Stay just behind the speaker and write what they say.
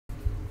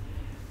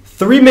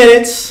3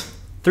 minutes,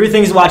 3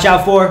 things to watch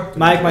out for.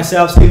 Mike,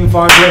 myself, Stephen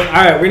Farnsworth. All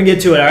right, we're going to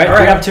get to it, all right?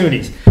 3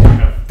 opportunities.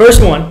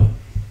 First one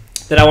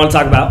that I want to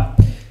talk about,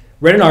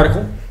 read an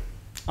article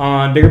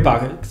on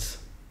BiggerPockets.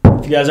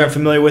 If you guys aren't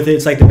familiar with it,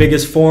 it's like the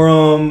biggest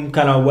forum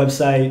kind of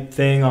website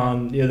thing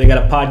on, they got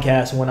a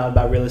podcast and whatnot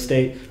about real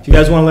estate. If you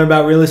guys want to learn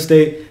about real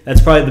estate,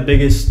 that's probably the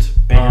biggest.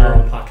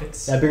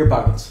 BiggerPockets? Yeah,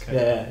 BiggerPockets. Okay.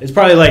 Yeah. It's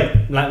probably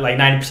like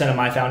 90% of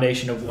my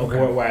foundation of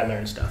where I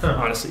learn stuff,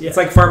 honestly. Yeah. It's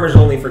like Farmers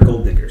Only for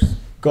gold diggers.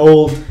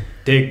 Gold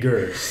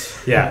diggers.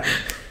 Yeah.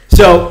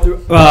 So,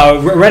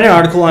 read an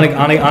article on a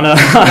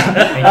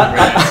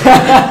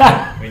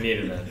we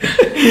needed that.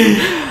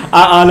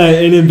 On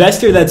an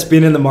investor that's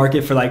been in the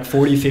market for like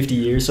 40, 50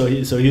 years. So he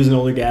was an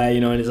older guy,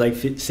 in his like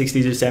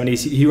 60s or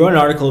 70s. He wrote an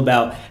article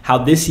about how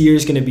this year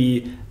is going to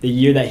be the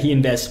year that he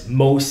invests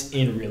most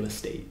in real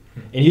estate.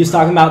 And he was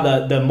talking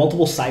about the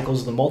multiple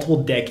cycles, the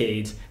multiple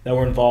decades that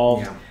were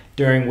involved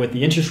during with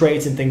the interest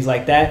rates and things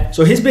like that.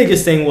 So his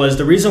biggest thing was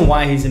the reason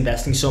why he's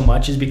investing so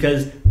much is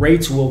because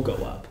rates will go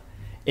up.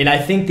 And I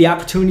think the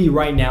opportunity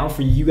right now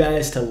for you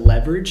guys to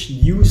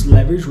use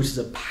leverage, which is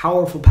a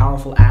powerful,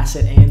 powerful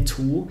asset and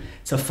tool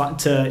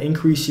to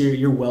increase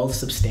your wealth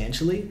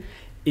substantially,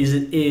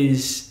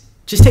 is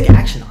just take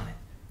action on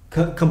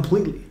it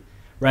completely,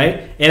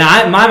 right? And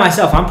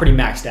I'm pretty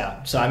maxed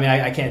out. So,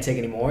 I can't take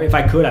any more. If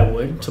I could, I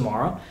would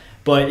tomorrow.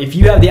 But if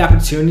you have the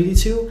opportunity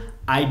to,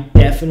 I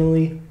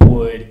definitely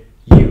would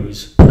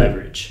use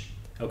leverage,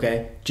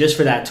 okay? Just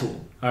for that tool,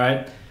 all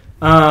right?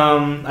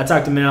 I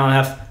talked a minute and a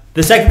half.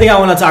 The second thing I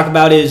want to talk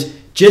about is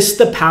just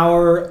the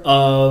power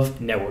of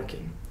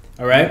networking,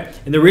 all right?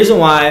 And the reason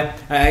why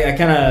I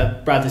kind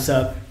of brought this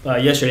up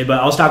yesterday, but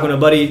I was talking to a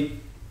buddy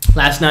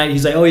last night.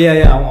 He's like, "Oh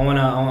yeah, I'm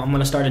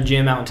gonna start a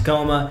gym out in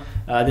Tacoma.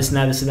 This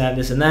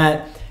and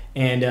that."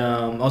 And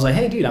I was like,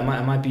 "Hey, dude,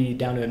 I might be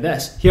down to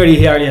invest." He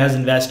already has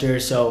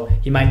investors, so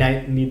he might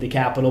not need the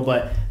capital.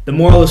 But the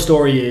moral of the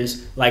story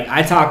is, like,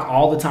 I talk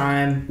all the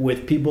time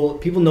with people.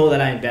 People know that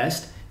I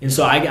invest, and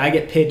so I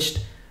get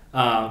pitched.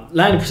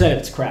 90% of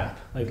it's crap.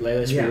 Like,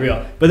 let's be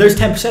real. But there's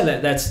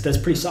 10% that's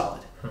pretty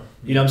solid.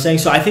 You know what I'm saying?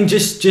 So I think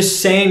just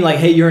saying like,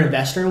 hey, you're an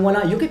investor and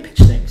whatnot, you'll get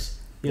pitched things.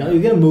 You'll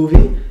get a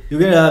movie, you'll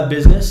get a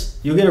business,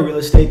 you'll get a real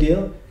estate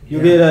deal,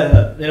 you'll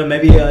get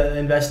maybe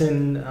invest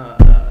in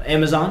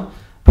Amazon.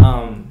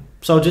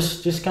 So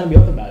just kind of be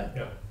open about it.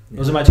 Yeah.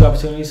 Those are my 2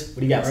 opportunities.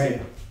 What do you got,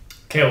 Steve?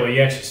 Okay, well,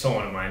 you actually stole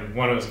one of mine.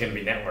 One was going to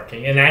be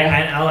networking, and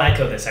I'll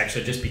echo this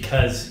actually, just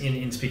because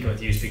in speaking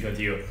with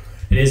you.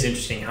 It is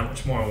interesting how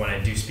much more when I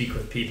do speak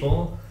with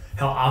people,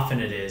 how often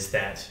it is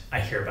that I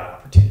hear about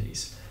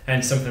opportunities.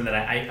 And something that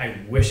I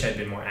wish I'd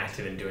been more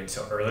active in doing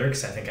so earlier,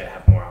 because I think I'd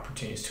have more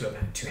opportunities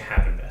to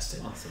have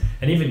invested. Awesome.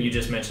 And even you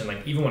just mentioned,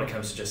 like, even when it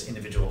comes to just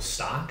individual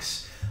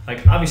stocks,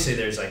 like, obviously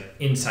there's like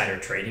insider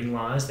trading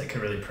laws that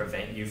can really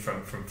prevent you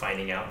from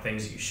finding out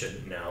things you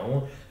shouldn't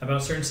know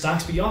about certain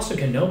stocks. But you also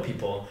can know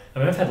people.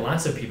 I've had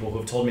lots of people who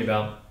have told me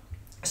about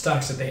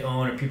stocks that they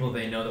own or people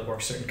they know that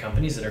work certain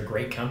companies that are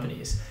great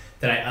companies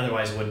that I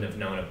otherwise wouldn't have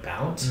known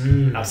about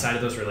outside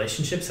of those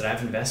relationships that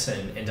I've invested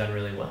in and done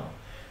really well.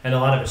 And a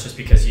lot of it's just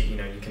because you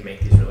can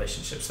make these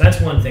relationships. So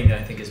that's one thing that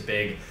I think is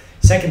big.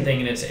 Second thing,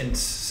 and it's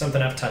something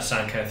I've touched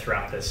on kind of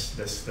throughout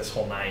this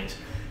whole night,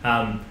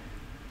 and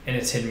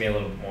it's hidden me a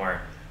little bit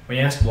more. When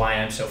you ask why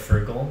I'm so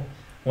frugal,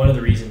 one of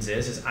the reasons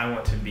is I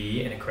want to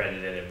be an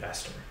accredited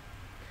investor.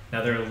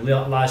 Now, there are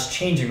laws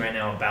changing right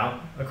now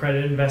about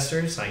accredited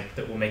investors, like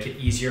that will make it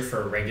easier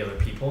for regular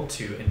people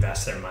to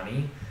invest their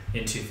money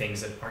into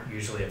things that aren't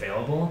usually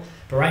available.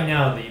 But right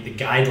now, the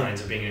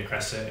guidelines of being an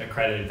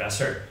accredited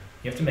investor,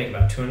 you have to make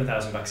about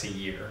 $200,000 a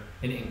year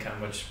in income,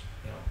 which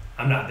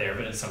I'm not there,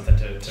 but it's something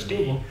to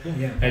be.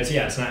 Yeah.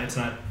 It's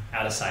not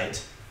out of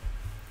sight.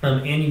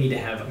 And you need to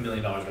have $1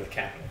 million worth of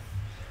capital.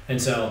 And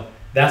so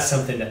that's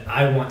something that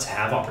I want to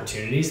have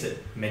opportunities that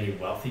many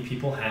wealthy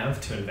people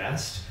have to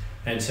invest.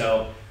 And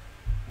so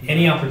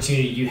any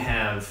opportunity you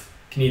have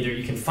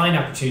you can find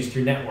opportunities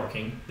through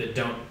networking that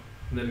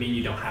mean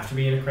you don't have to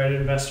be an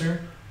accredited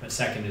investor. But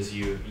second is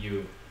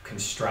you can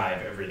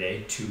strive every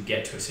day to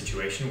get to a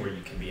situation where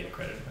you can be an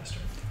accredited investor.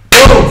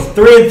 Boom!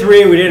 3 and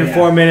 3. We did it in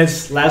 4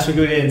 minutes. Last week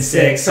we did it in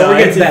 6. So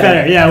we're getting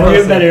better. Yeah, we're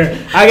getting better.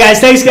 All right, guys.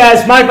 Thanks,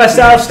 guys. Mike,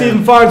 myself,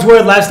 Stephen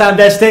Farnsworth, Lifestyle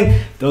Investing.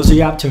 Those are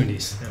your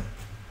opportunities.